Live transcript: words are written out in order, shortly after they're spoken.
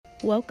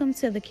Welcome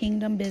to the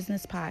Kingdom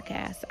Business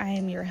Podcast. I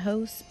am your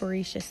host,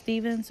 Barisha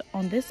Stevens.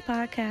 On this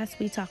podcast,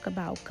 we talk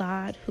about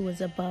God, who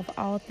is above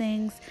all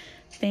things,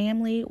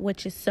 family,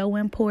 which is so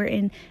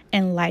important,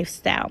 and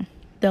lifestyle.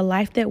 The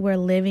life that we're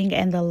living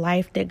and the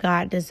life that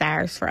God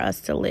desires for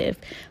us to live.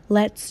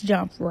 Let's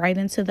jump right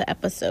into the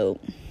episode.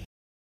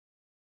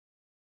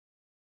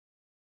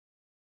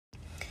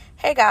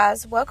 Hey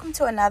guys, welcome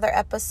to another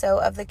episode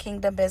of the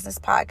Kingdom Business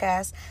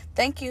Podcast.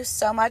 Thank you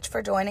so much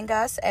for joining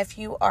us. If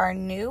you are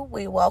new,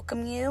 we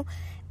welcome you.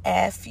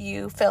 If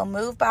you feel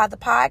moved by the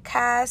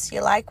podcast,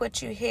 you like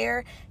what you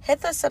hear, hit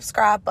the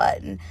subscribe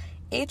button.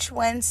 Each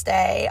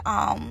Wednesday,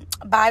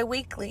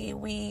 bi-weekly,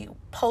 we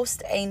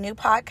post a new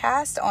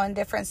podcast on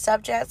different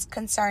subjects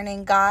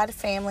concerning God,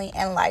 family,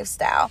 and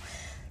lifestyle.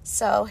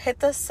 So hit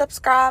the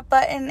subscribe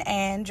button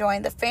and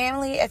join the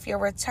family. If you're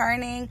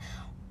returning,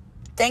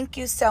 thank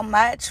you so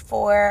much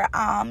for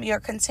your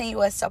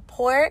continuous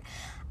support.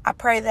 I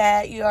pray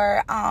that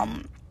you're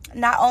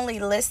not only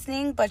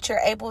listening, but you're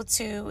able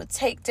to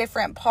take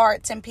different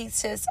parts and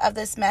pieces of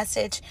this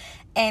message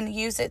and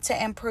use it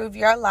to improve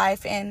your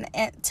life and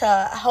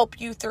to help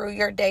you through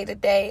your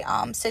day-to-day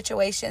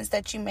situations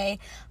that you may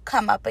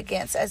come up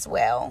against as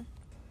well.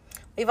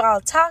 We've all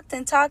talked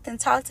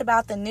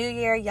about the new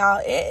year.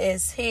 Y'all, it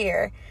is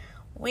here.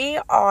 We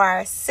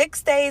are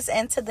 6 days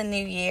into the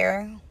new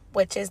year,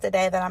 which is the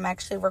day that I'm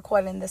actually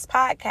recording this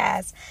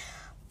podcast.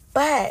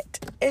 But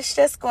it's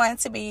just going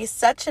to be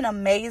such an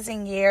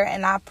amazing year.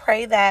 And I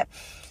pray that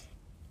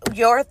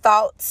your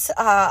thoughts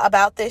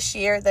about this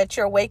year, that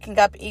you're waking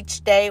up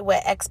each day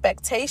with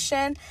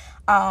expectation,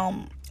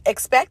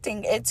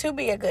 expecting it to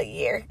be a good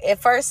year. It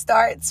first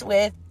starts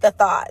with the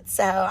thoughts.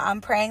 So I'm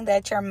praying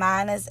that your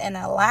mind is in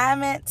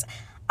alignment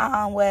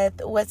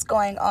with what's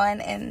going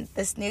on in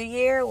this new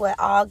year, what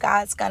all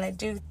God's going to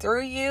do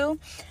through you.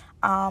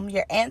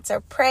 Your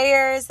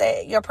prayers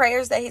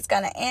that he's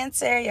going to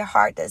answer, your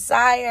heart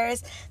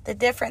desires, the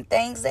different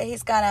things that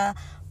he's going to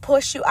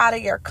push you out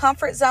of your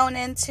comfort zone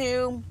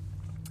into.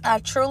 I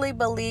truly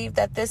believe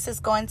that this is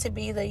going to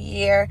be the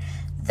year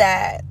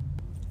that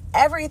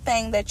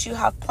everything that you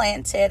have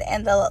planted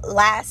in the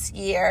last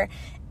year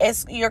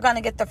you're going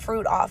to get the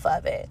fruit off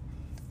of it.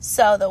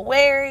 So the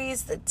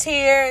worries, the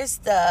tears,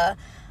 the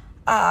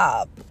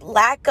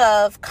lack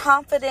of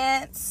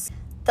confidence,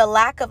 the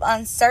lack of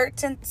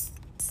uncertainty,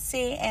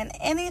 and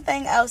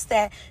anything else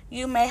that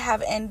you may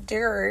have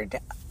endured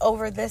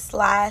over this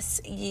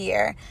last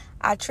year,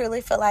 I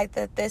truly feel like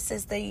that this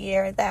is the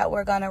year that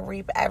we're going to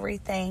reap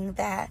everything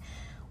that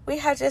we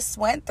have just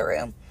went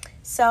through.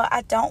 So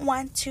I don't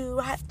want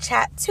to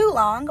chat too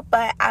long,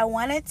 but I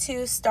wanted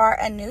to start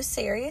a new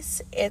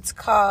series. It's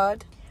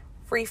called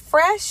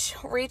Refresh,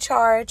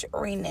 Recharge,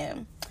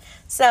 Renew.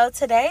 So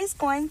today's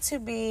going to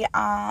be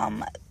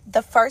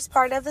the first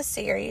part of the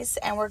series,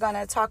 and we're going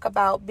to talk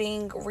about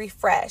being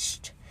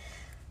refreshed.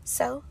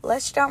 So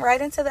let's jump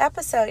right into the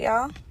episode,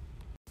 y'all.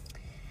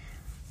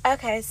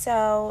 Okay,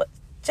 so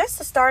just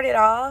to start it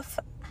off,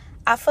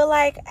 I feel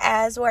like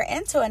as we're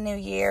into a new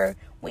year,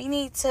 we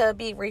need to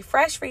be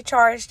refreshed,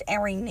 recharged,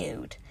 and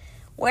renewed.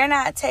 We're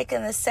not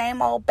taking the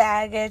same old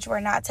baggage. We're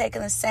not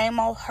taking the same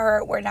old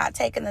hurt. We're not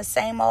taking the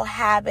same old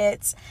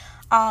habits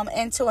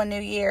into a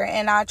new year.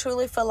 And I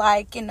truly feel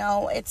like,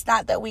 it's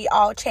not that we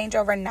all change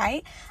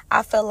overnight.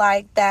 I feel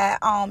like that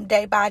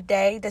day by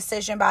day,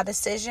 decision by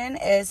decision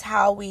is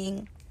how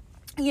we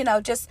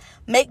just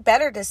make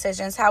better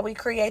decisions, how we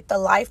create the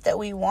life that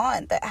we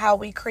want, how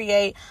we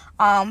create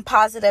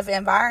positive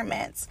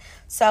environments.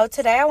 So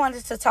today I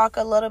wanted to talk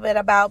a little bit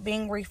about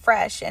being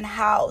refreshed and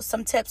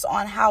some tips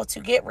on how to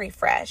get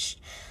refreshed.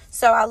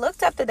 So I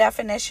looked up the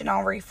definition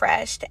on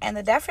refreshed, and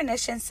the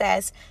definition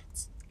says,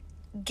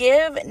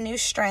 give new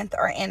strength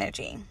or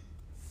energy.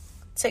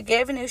 To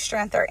give new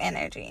strength or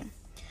energy.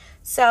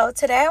 So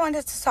today I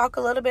wanted to talk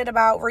a little bit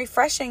about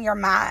refreshing your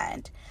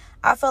mind.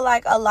 I feel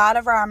like a lot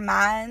of our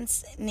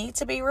minds need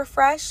to be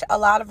refreshed. A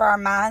lot of our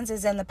minds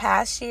is in the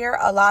past year.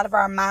 A lot of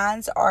our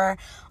minds are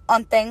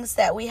on things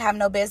that we have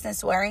no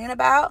business worrying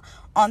about,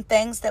 on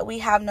things that we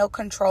have no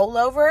control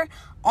over,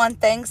 on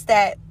things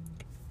that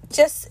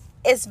just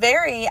is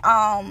very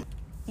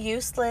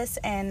useless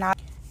and not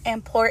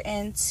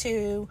important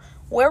to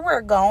where we're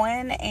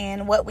going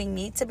and what we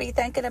need to be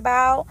thinking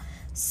about.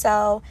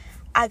 So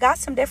I got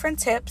some different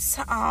tips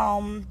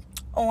on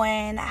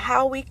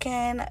how we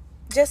can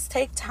just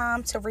take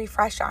time to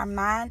refresh our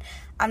mind.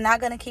 I'm not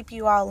going to keep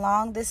you all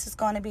long. This is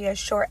going to be a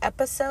short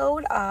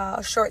episode,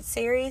 a short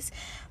series.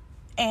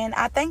 And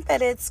I think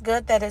that it's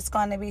good that it's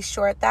going to be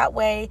short. That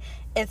way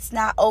it's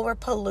not over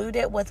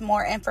polluted with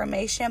more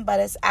information, but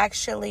it's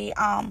actually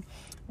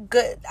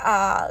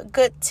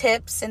good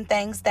tips and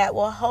things that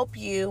will help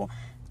you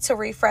to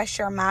refresh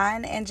your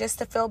mind and just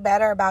to feel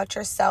better about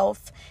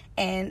yourself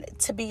and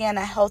to be in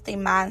a healthy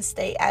mind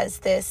state as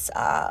this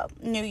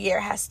new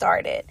year has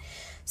started.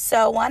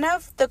 So one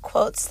of the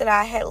quotes that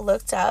I had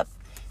looked up,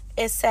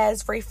 it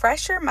says,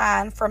 refresh your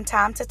mind from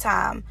time to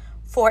time,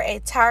 for a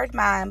tired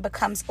mind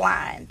becomes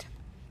blind.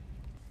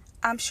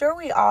 I'm sure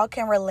we all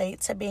can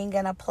relate to being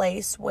in a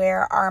place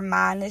where our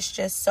mind is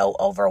just so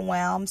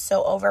overwhelmed,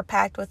 so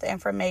overpacked with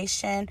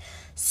information,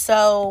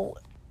 so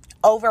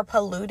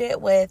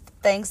overpolluted with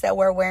things that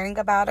we're worrying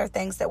about or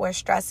things that we're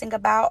stressing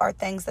about or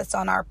things that's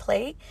on our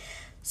plate.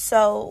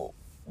 So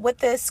what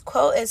this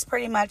quote is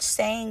pretty much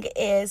saying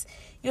is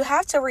you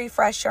have to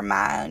refresh your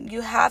mind.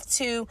 You have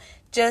to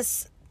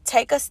just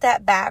take a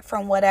step back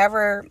from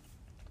whatever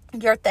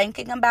you're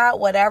thinking about,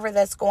 whatever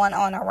that's going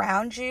on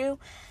around you,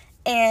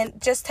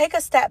 and just take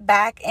a step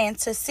back and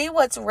to see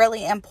what's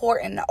really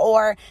important,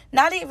 or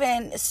not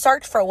even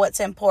search for what's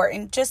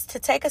important, just to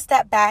take a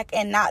step back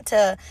and not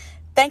to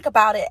think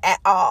about it at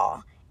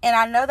all. And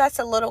I know that's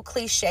a little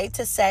cliche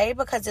to say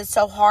because it's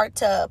so hard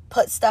to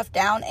put stuff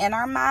down in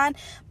our mind,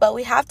 but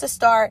we have to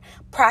start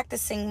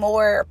practicing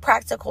more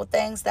practical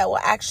things that will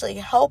actually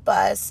help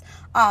us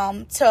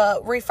to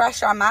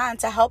refresh our mind,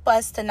 to help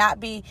us to not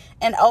be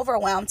in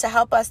overwhelm, to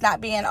help us not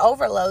be in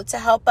overload, to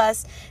help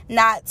us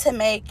not to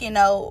make,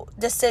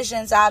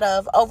 decisions out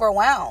of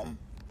overwhelm.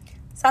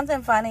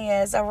 Something funny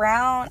is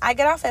I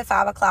get off at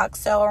 5 o'clock,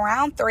 so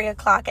around 3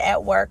 o'clock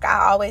at work,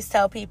 I always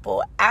tell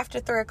people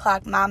after 3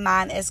 o'clock, my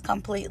mind is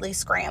completely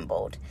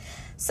scrambled.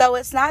 So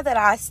it's not that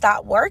I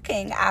stop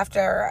working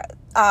after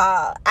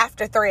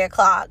 3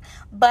 o'clock,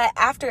 but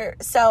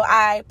so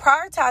I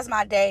prioritize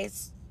my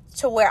days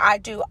to where I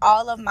do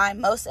all of my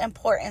most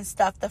important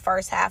stuff the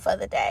first half of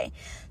the day.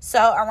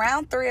 So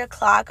around 3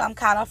 o'clock, I'm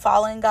kind of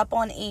following up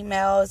on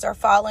emails or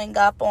following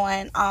up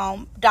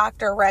on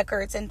doctor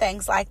records and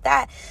things like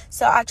that.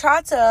 So I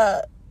try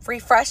to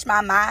refresh my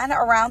mind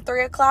around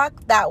 3 o'clock.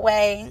 That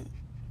way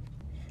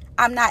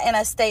I'm not in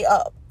a state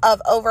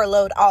of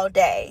overload all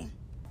day.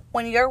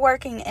 When you're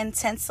working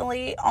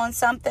intensely on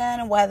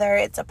something, whether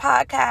it's a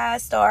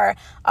podcast or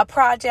a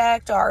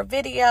project or a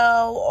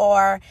video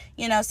or,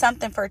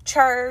 something for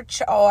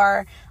church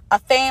or a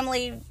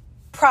family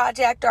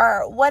project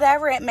or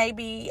whatever it may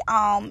be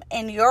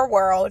in your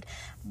world,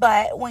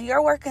 but when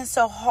you're working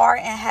so hard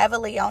and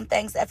heavily on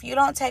things, if you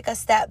don't take a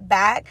step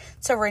back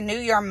to renew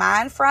your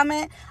mind from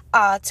it,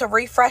 to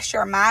refresh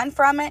your mind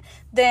from it,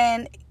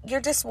 then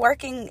you're just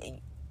working,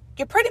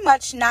 you're pretty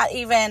much not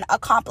even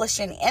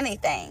accomplishing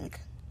anything.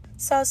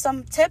 So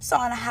some tips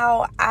on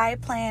how I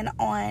plan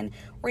on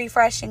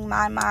refreshing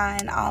my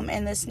mind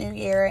in this new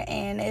year.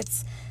 And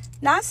it's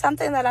not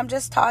something that I'm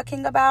just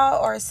talking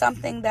about or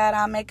something that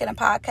I'm making a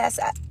podcast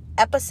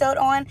episode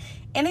on.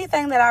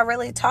 Anything that I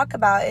really talk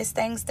about is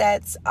things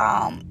that's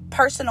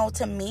personal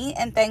to me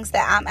and things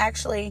that I'm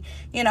actually,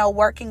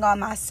 working on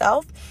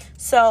myself.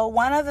 So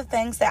one of the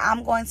things that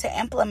I'm going to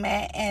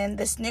implement in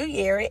this new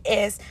year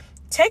is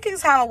taking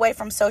time away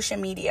from social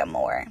media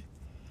more.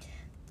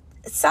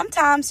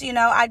 Sometimes,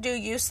 I do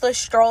useless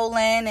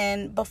strolling,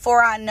 and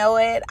before I know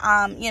it,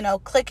 I'm,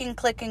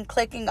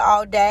 clicking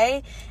all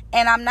day,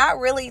 and I'm not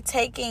really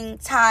taking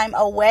time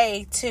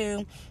away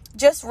to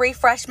just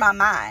refresh my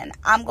mind.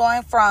 I'm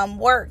going from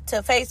work to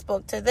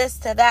Facebook to this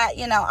to that.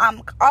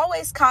 I'm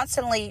always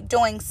constantly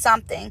doing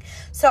something.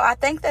 So I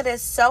think that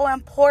it's so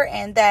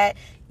important that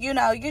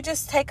you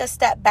just take a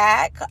step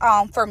back.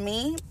 For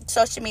me,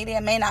 social media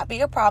may not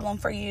be a problem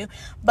for you,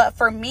 but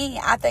for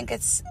me, I think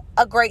it's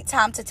a great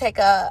time to take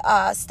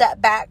a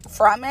step back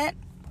from it.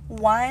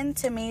 One,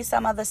 to me,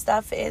 some of the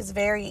stuff is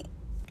very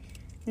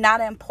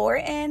not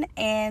important.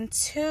 And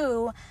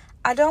two,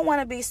 I don't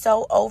want to be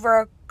so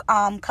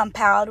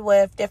compiled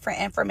with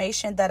different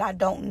information that I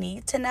don't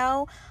need to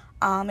know.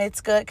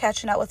 It's good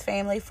catching up with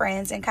family,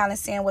 friends, and kind of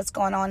seeing what's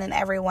going on in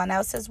everyone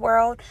else's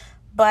world.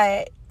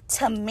 But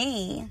to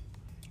me,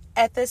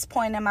 at this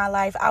point in my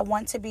life, I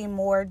want to be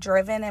more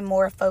driven and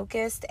more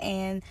focused,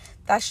 and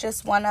that's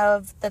just one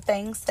of the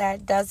things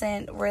that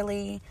doesn't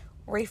really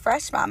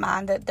refresh my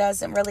mind, that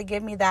doesn't really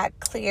give me that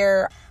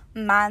clear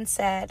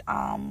mindset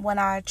when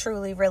I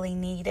truly really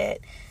need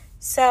it.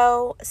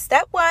 So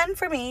step one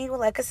for me,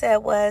 like I said,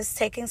 was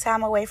taking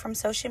time away from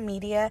social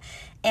media,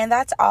 and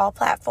that's all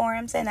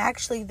platforms. And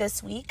actually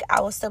this week,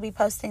 I will still be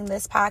posting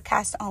this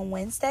podcast on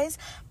Wednesdays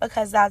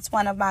because that's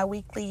one of my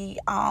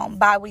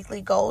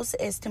bi-weekly goals,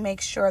 is to make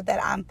sure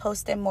that I'm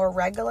posting more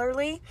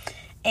regularly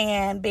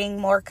and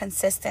being more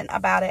consistent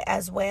about it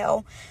as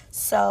well.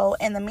 So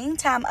in the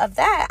meantime of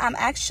that, I'm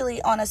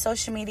actually on a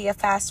social media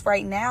fast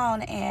right now,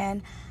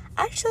 and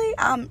actually,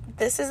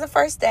 this is the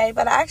first day,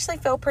 but I actually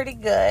feel pretty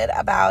good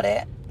about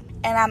it.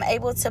 And I'm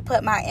able to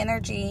put my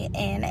energy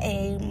in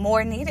a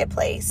more needed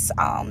place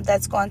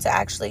that's going to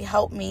actually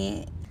help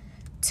me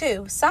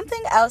too.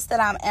 Something else that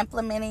I'm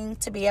implementing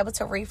to be able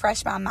to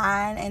refresh my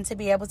mind and to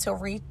be able to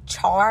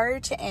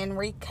recharge and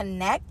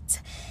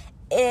reconnect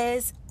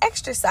is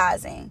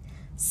exercising.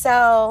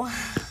 So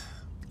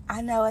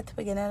I know at the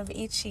beginning of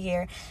each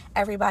year,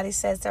 everybody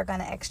says they're going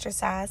to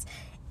exercise.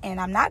 And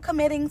I'm not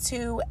committing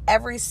to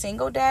every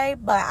single day,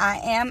 but I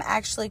am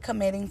actually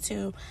committing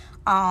to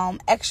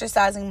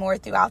exercising more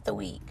throughout the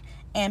week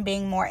and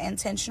being more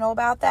intentional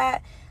about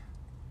that.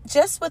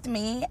 Just with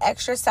me,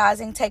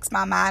 exercising takes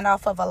my mind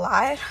off of a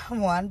lot.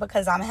 One,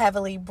 because I'm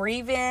heavily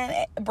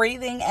breathing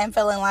and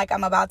feeling like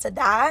I'm about to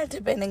die,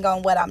 depending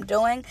on what I'm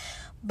doing.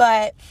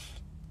 But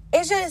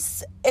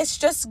it's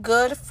just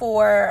good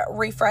for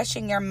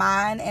refreshing your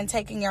mind and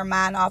taking your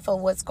mind off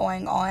of what's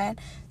going on.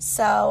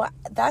 So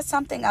that's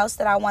something else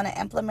that I want to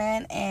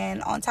implement.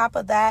 And on top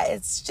of that,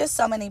 it's just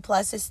so many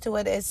pluses to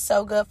it. It's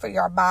so good for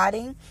your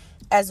body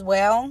as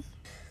well.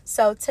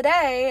 So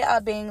today,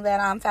 being that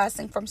I'm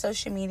fasting from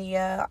social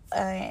media,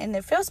 and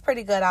it feels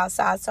pretty good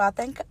outside, so I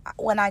think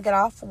when I get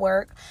off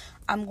work,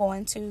 I'm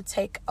going to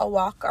take a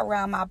walk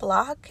around my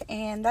block,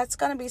 and that's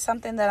going to be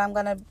something that I'm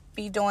going to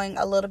be doing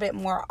a little bit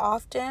more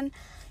often,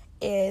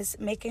 is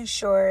making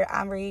sure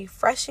I'm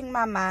refreshing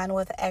my mind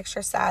with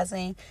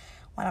exercising.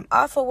 When I'm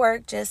off of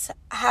work, just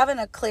having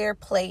a clear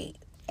plate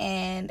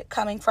and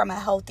coming from a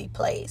healthy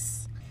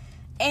place.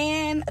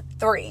 And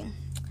 3,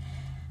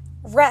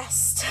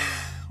 rest.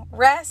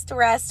 Rest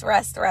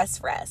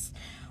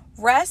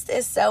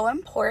is so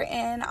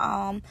important.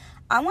 I'm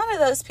one of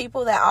those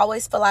people that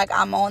always feel like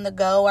I'm on the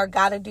go, or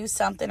gotta do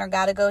something, or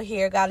gotta go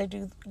here,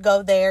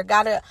 go there,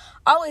 gotta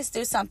always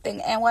do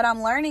something. And what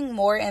I'm learning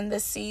more in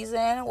this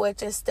season,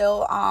 which is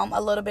still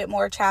a little bit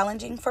more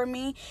challenging for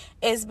me,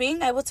 is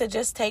being able to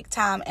just take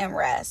time and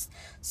rest.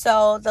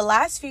 So the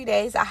last few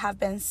days I have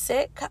been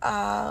sick,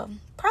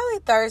 probably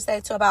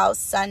Thursday to about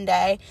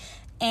Sunday.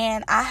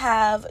 And I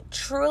have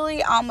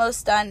truly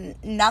almost done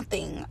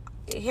nothing.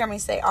 Hear me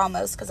say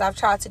almost, because I've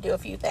tried to do a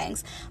few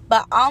things.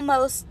 But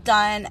almost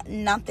done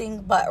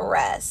nothing but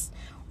rest.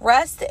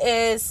 Rest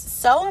is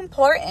so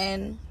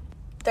important.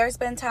 There's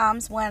been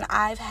times when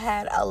I've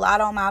had a lot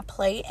on my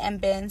plate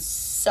and been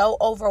so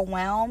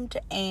overwhelmed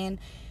and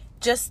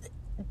just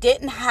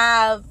didn't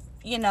have,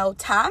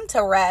 time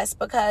to rest,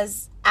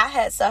 because I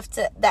had stuff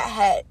that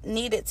had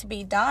needed to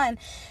be done.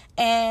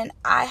 And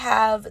I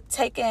have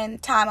taken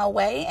time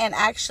away and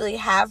actually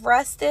have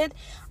rested,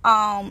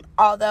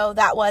 although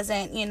that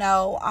wasn't, in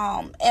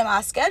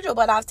my schedule,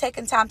 but I've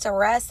taken time to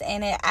rest,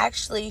 and it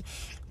actually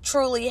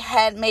truly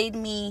had made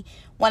me,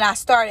 when I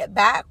started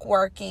back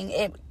working,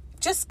 it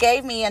just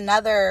gave me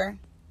another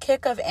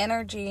kick of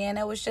energy, and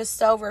it was just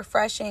so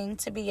refreshing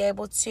to be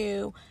able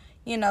to,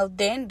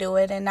 then do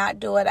it and not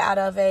do it out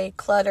of a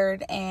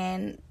cluttered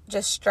and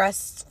just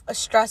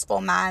stressful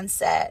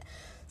mindset.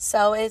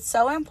 So it's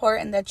so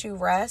important that you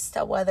rest,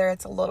 whether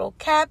it's a little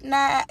cat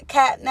nap,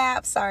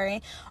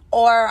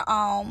 or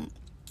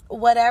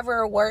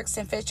whatever works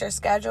and fits your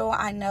schedule.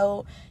 I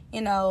know,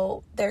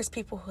 there's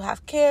people who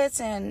have kids,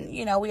 and,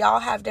 we all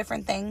have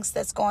different things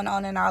that's going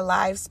on in our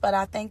lives. But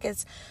I think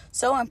it's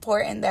so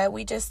important that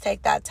we just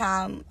take that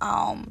time,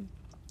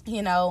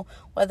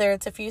 whether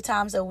it's a few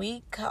times a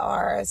week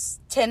or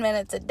 10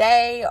 minutes a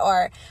day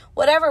or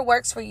whatever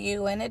works for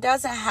you. And it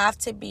doesn't have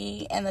to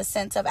be in the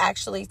sense of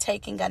actually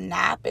taking a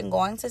nap and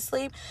going to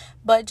sleep,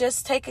 but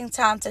just taking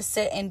time to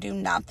sit and do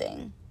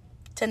nothing,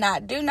 to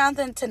not do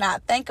nothing, to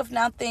not think of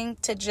nothing,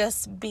 to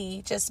just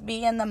be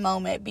in the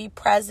moment, be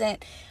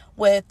present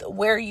with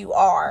where you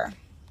are.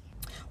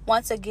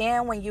 Once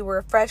again, when you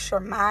refresh your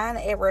mind,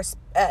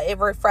 it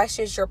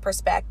refreshes your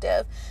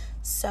perspective.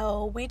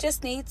 So we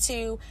just need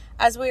to,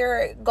 as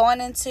we're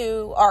going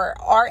into or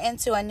are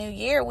into a new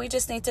year, we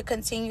just need to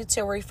continue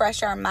to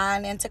refresh our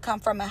mind and to come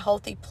from a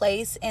healthy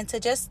place and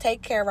to just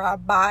take care of our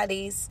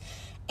bodies.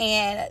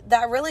 And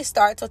that really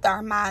starts with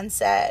our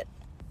mindset.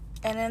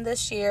 And in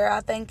this year,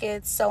 I think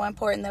it's so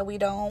important that we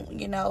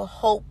don't,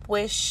 hope,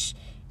 wish,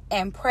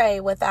 and pray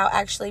without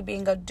actually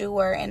being a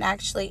doer and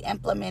actually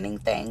implementing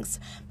things,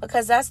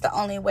 because that's the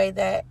only way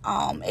that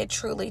it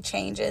truly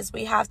changes.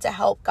 We have to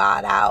help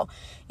God out,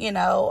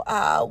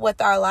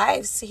 with our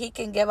lives. He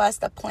can give us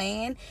the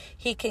plan.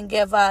 He can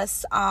give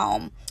us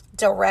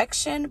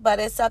direction, but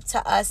it's up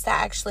to us to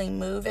actually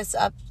move. It's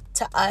up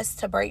to us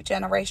to break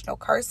generational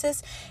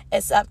curses.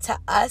 It's up to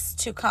us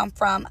to come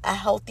from a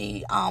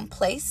healthy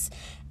place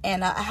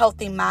and a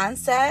healthy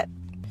mindset.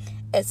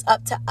 It's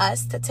up to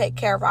us to take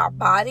care of our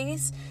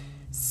bodies.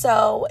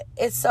 So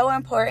it's so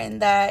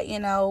important that,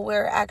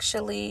 we're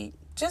actually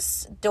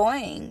just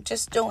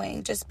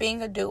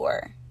being a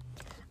doer.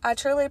 I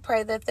truly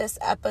pray that this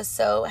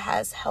episode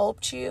has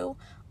helped you.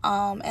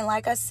 And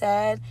like I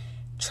said,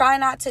 try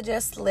not to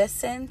just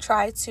listen.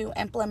 Try to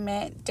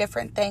implement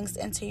different things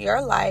into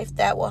your life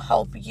that will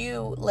help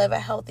you live a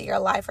healthier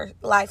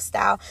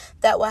lifestyle,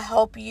 that will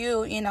help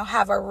you,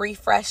 have a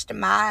refreshed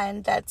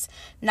mind that's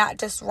not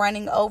just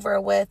running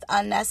over with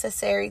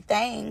unnecessary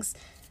things.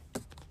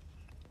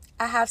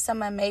 I have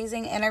some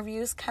amazing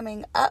interviews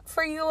coming up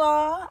for you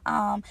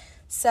all.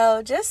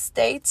 So just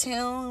stay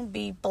tuned,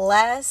 be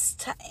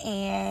blessed,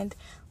 and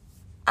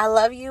I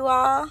love you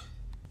all,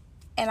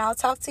 and I'll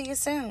talk to you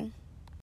soon.